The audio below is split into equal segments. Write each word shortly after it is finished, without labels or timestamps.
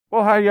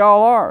Well, how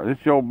y'all are? This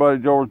is your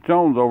buddy George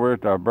Jones over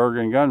at the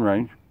Burger and Gun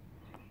Range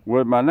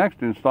with my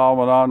next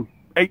installment on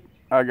 8.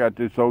 I got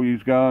this old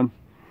used gun.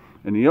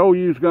 And the old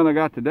used gun I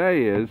got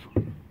today is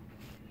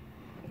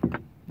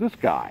this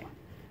guy.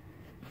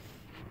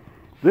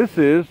 This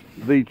is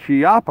the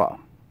Chiappa.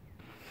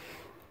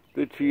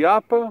 The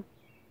Chiappa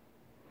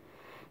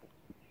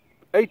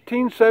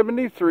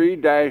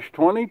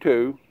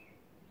 1873-22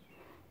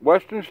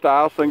 Western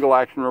style single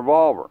action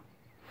revolver.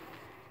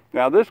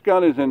 Now this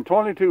gun is in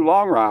 .22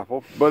 long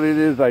rifle, but it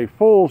is a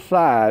full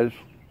size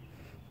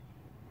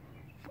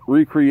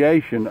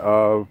recreation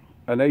of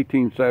an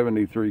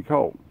 1873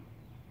 Colt.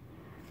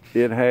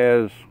 It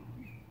has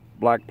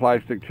black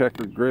plastic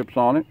checkered grips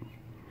on it.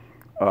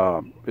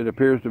 It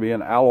appears to be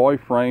an alloy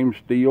frame,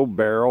 steel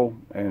barrel,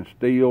 and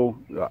steel,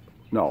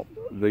 no,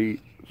 the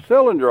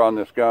cylinder on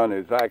this gun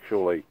is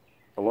actually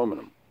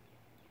aluminum.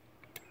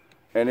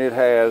 And it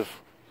has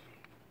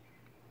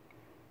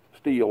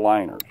steel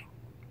liners.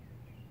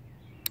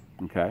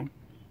 Okay.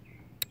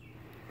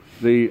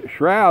 The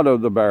shroud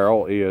of the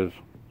barrel is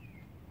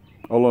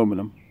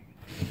aluminum,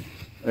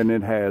 and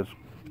it has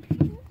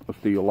a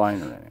steel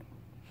liner in it.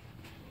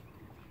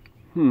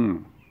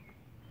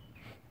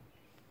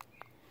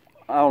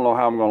 I don't know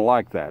how I'm going to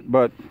like that,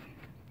 but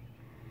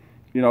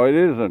you know, it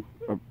is a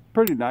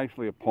pretty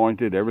nicely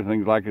appointed.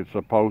 Everything's like it's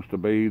supposed to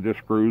be. The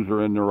screws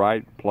are in the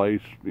right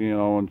place, you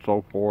know, and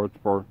so forth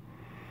for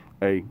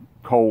a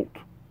Colt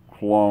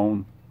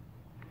clone.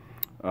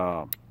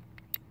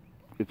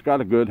 It's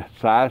got a good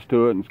size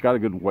to it, and it's got a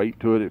good weight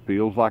to it. It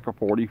feels like a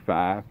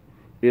 45.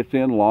 It's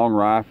in long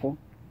rifle,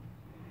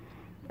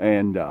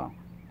 and I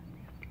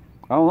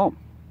don't know,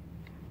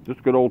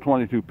 just a good old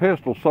 .22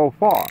 pistol so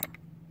far.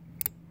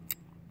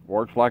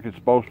 Works like it's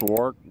supposed to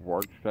work.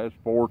 Works, has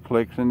 4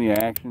 clicks in the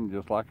action,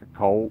 just like a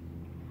Colt.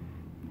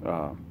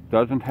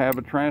 Doesn't have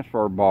a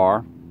transfer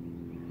bar,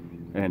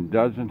 and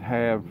doesn't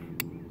have.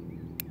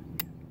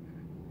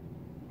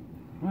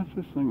 How's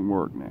this thing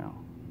work now?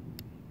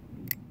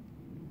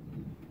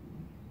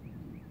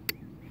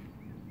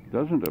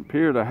 Doesn't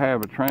appear to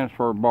have a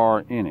transfer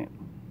bar in it.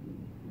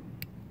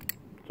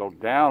 So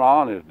down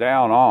on is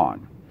down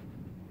on.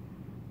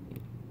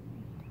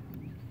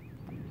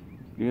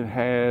 It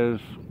has,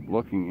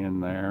 looking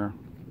in there,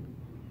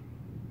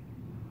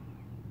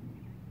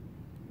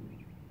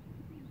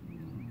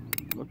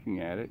 looking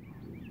at it,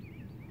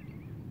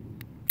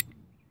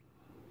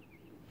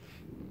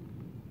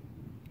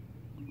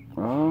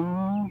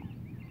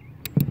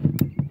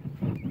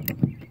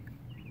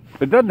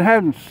 it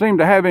doesn't seem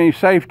to have any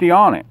safety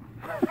on it.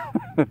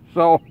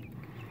 So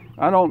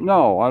I don't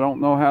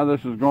know how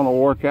this is going to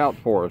work out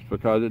for us,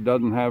 because it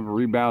doesn't have a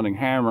rebounding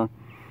hammer.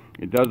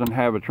 It doesn't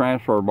have a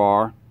transfer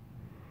bar.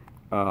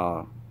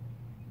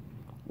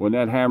 When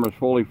that hammer is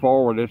fully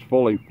forward, it's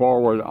fully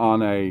forward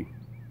on a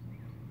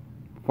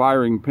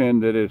firing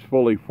pin that is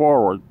fully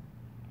forward.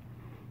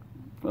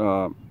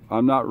 I'm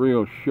not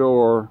real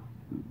sure.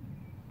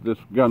 This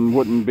gun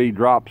wouldn't be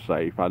drop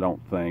safe, I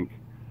don't think.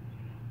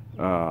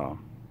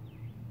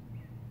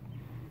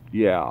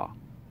 Yeah.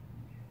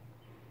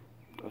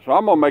 So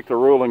I'm going to make the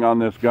ruling on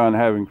this gun,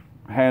 having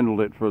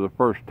handled it for the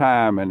first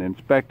time and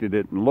inspected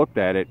it and looked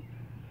at it,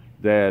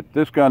 that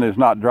this gun is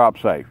not drop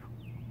safe.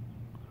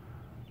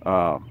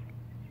 Because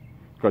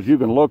you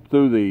can look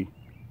through the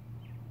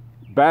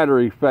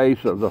battery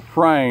face of the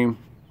frame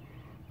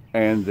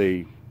and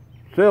the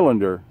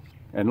cylinder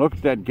and look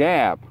at that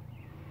gap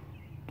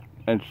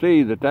and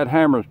see that that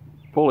hammer is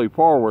fully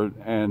forward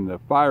and the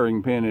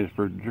firing pin is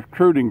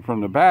protruding from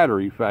the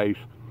battery face.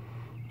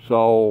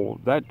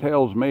 So that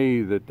tells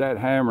me that that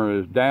hammer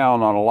is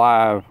down on a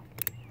live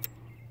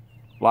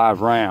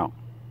round.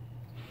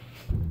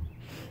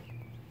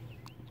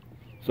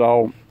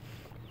 So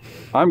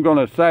I'm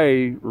going to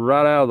say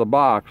right out of the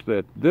box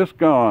that this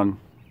gun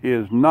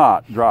is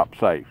not drop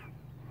safe.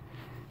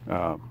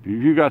 If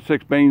you got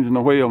 6 beans in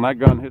the wheel and that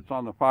gun hits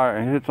on the fire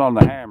and hits on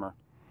the hammer,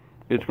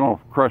 it's going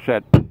to crush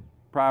that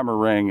primer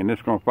ring and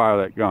it's going to fire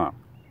that gun.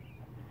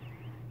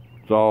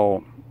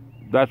 So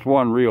that's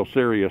one real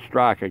serious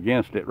strike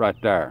against it right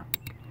there.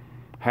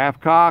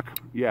 Half cock,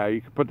 yeah, you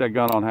could put that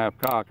gun on half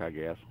cock, I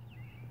guess.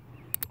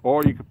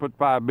 Or you could put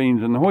 5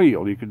 beans in the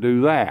wheel. You could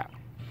do that.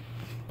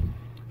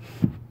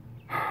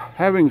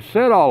 Having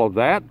said all of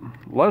that,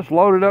 let's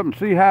load it up and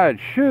see how it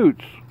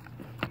shoots.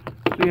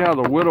 See how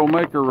the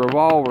Widowmaker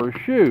revolver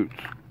shoots.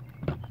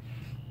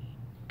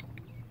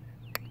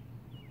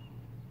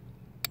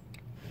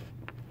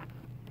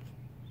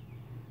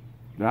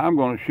 Now I'm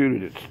going to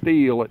shoot it at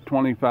steel at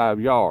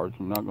 25 yards.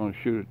 I'm not going to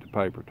shoot it to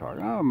paper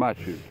target. I might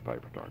shoot it to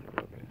paper target a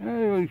little bit.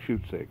 Hey, let me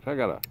shoot 6. I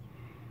got a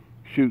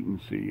shoot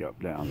and see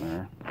up down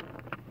there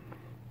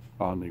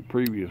on the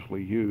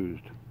previously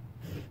used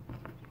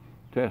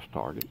test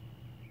target.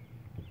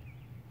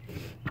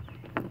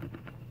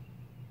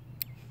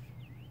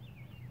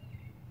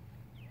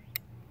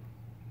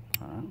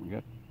 All right, we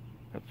got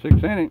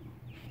 6 in it.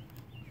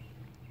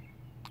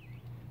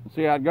 Let's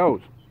see how it goes.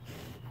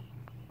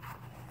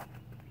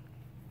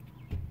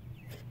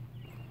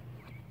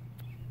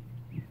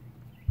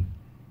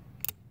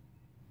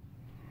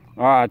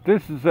 All right,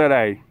 this is at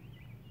a,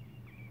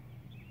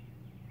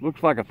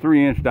 looks like a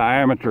 3-inch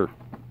diameter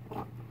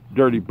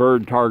dirty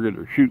bird target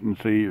or shooting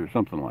sea or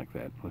something like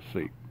that. Let's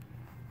see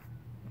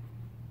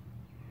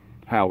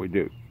how we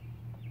do.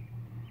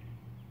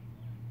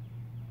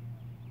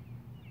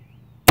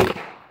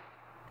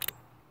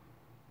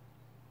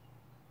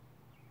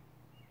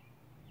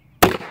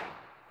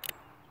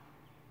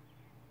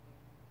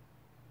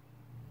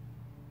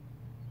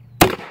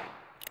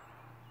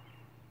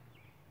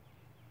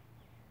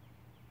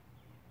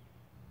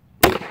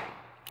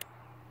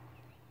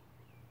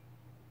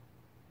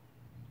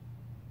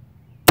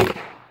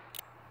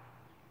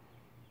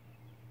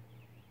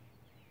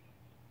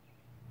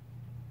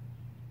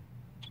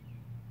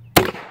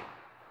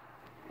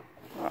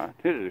 I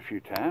hit it a few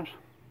times.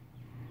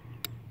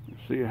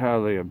 Let's see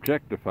how they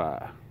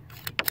objectify.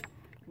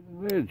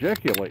 They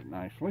ejaculate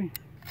nicely.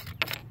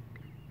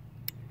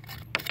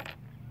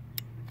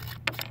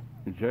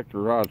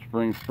 Ejector rod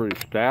spring's pretty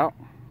stout.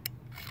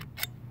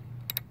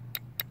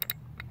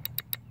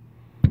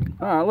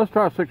 All right, let's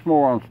try 6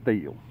 more on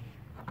steel.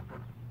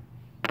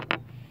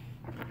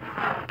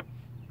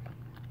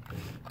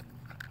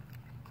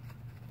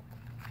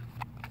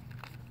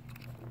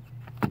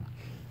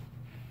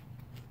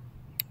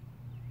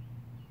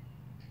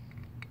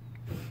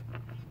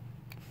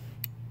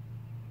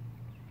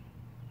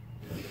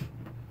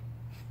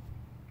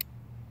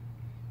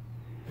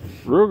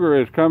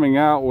 Ruger is coming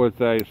out with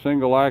a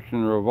single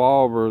action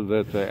revolver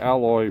that's an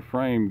alloy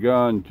frame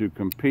gun to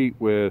compete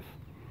with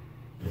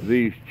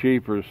these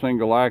cheaper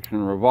single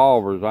action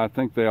revolvers. I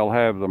think they'll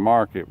have the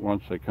market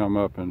once they come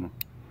up and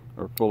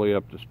are fully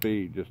up to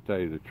speed, just to tell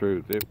you the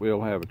truth. It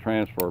will have a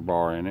transfer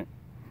bar in it.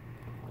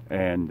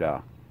 And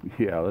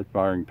yeah, that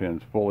firing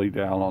pin's fully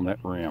down on that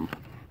rim.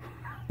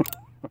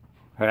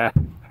 that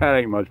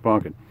ain't much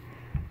punking.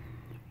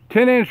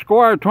 10-inch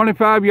square,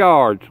 25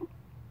 yards.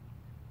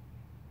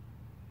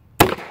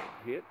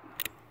 Hit.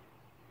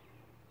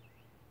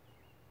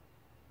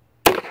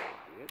 Hit.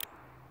 Hit. Hit.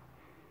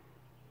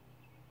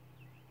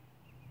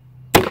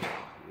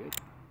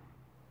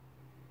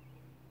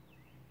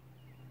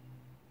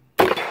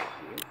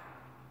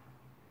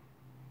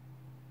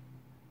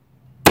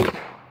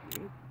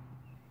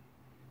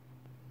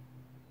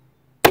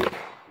 I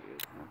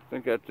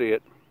think that's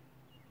it.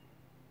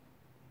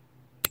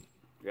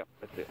 Yep,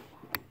 that's it.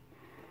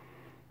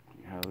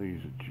 See how these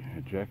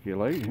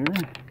ejaculate here.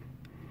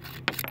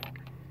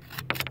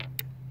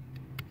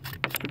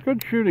 It's a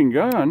good shooting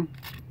gun.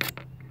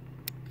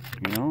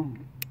 You know,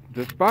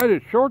 despite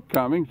its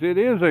shortcomings, it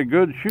is a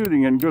good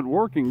shooting and good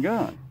working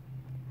gun.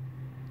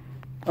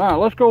 All right,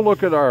 let's go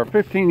look at our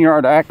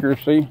 15-yard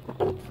accuracy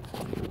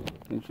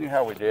and see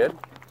how we did.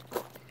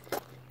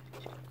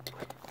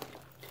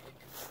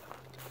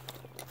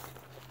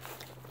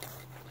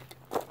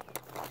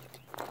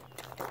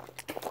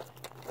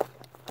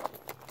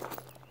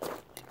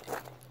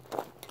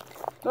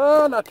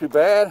 Oh, not too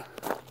bad.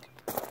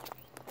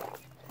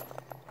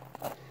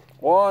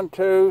 1,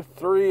 2,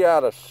 3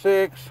 out of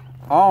 6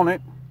 on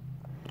it.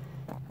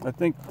 I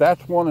think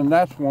that's one and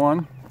that's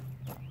one.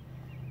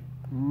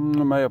 I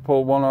may have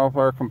pulled one off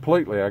there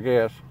completely, I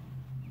guess.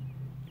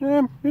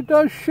 Yeah, it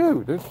does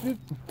shoot. It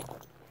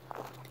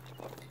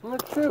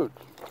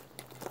shoots.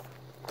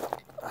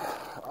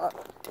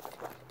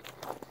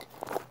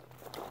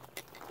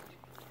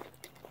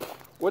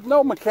 With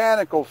no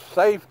mechanical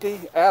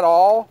safety at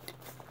all,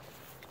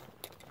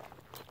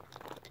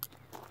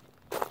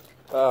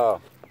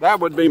 that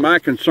would be my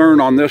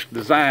concern on this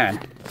design,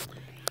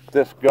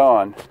 this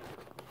gun.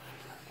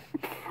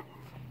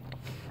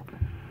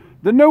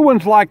 The new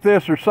ones like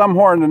this are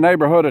somewhere in the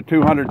neighborhood of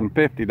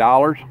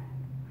 $250.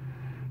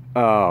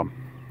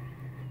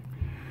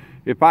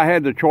 If I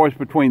had the choice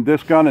between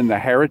this gun and the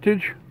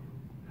Heritage,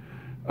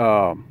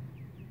 I'd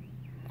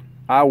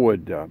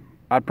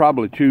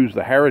probably choose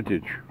the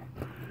Heritage,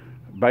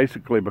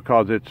 basically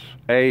because it's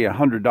A,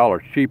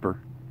 $100 cheaper,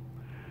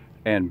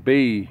 and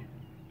B,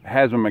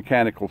 has a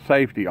mechanical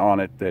safety on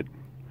it that,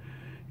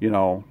 you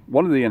know,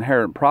 one of the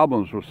inherent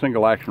problems with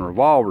single action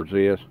revolvers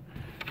is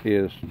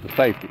the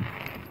safety.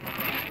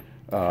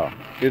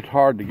 It's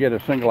hard to get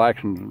a single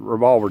action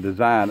revolver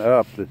design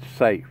up that's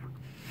safe.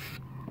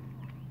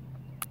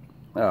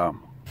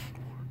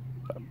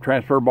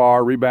 Transfer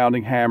bar,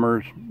 rebounding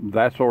hammers,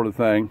 that sort of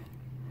thing.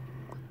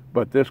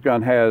 But this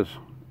gun has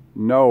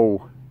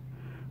no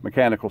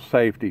mechanical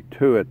safety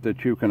to it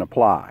that you can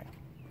apply.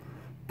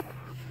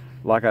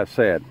 Like I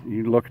said,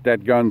 you look at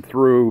that gun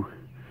through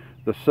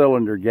the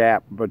cylinder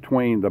gap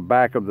between the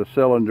back of the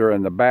cylinder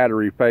and the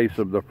battery face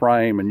of the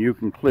frame, and you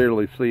can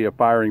clearly see a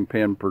firing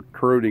pin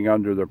protruding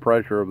under the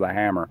pressure of the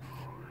hammer.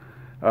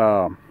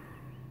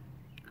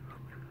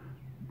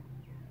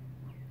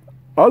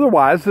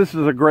 Otherwise, this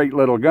is a great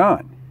little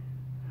gun.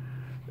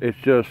 It's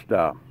just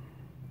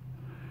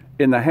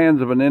in the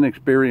hands of an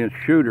inexperienced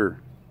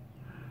shooter,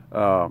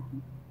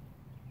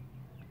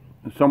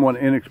 someone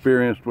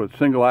inexperienced with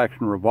single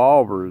action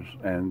revolvers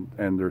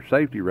and their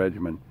safety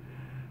regimen,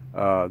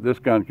 this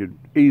gun could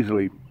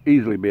easily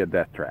be a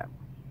death trap.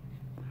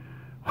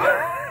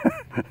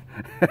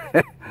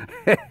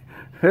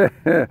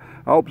 I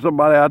hope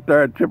somebody out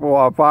there at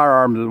Chippewa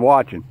Firearms is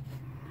watching.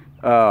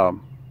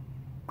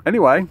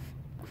 Anyway,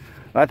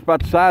 that's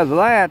about the size of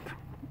that.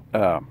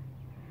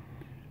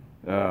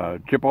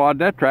 Chippewa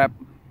Death Trap.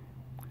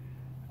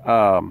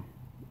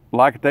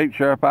 Like it,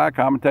 share,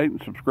 commentate,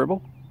 and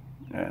subscribe.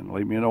 And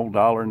leave me an old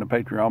 $1 in the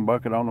Patreon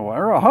bucket on the way,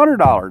 or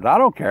 $100. I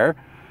don't care.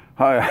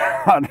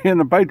 In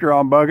the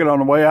Patreon bucket on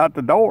the way out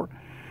the door.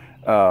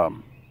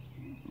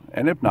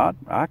 And if not,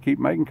 I keep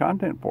making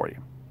content for you.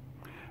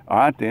 All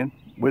right then,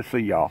 we'll see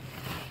y'all.